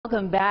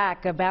Welcome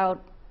back.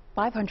 About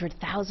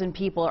 500,000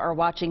 people are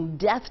watching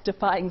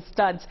death-defying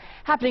stunts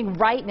happening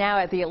right now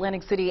at the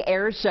Atlantic City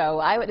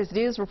Airshow. Eyewitness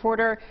News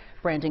reporter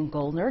Brandon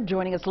Goldner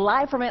joining us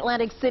live from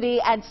Atlantic City,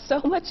 and so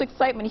much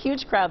excitement.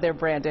 Huge crowd there,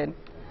 Brandon.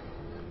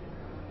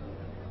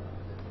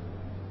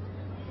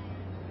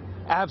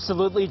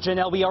 Absolutely,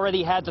 Janelle. We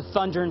already had the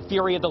thunder and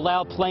fury of the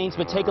loud planes,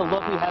 but take a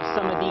look. We have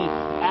some of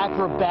the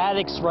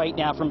acrobatics right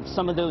now from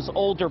some of those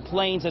older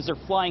planes as they're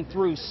flying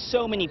through.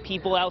 So many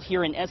people out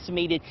here, an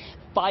estimated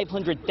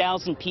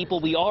 500,000 people.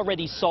 We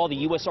already saw the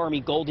U.S. Army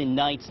Golden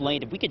Knights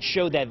land. If we could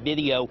show that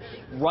video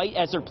right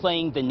as they're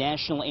playing the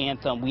national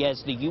anthem, we have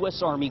the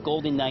U.S. Army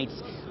Golden Knights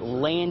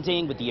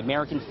landing with the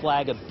American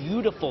flag, a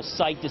beautiful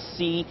sight to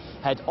see.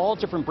 Had all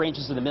different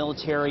branches of the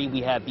military.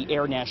 We have the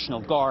Air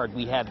National Guard,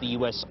 we have the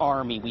U.S.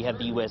 Army, we have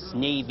the U.S.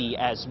 Navy,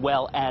 as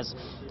well as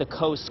the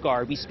Coast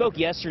Guard. We spoke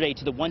yesterday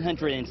to the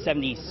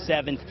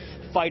 177th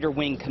Fighter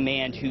Wing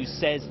Command, who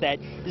says that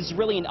this is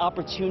really an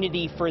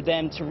opportunity for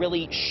them to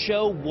really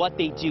show what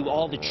they do,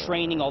 all the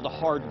training, all the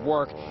hard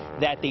work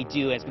that they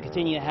do. As we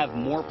continue to have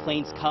more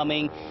planes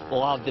coming,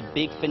 we'll have the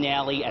big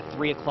finale at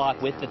 3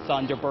 o'clock with the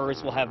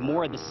Thunderbirds. We'll have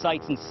more of the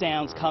sights and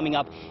sounds coming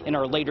up in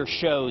our later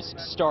shows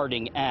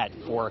starting at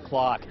 4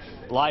 o'clock.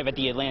 Live at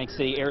the Atlantic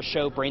City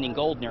Airshow, Brandon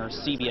Goldner,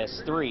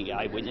 CBS 3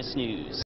 Eyewitness News.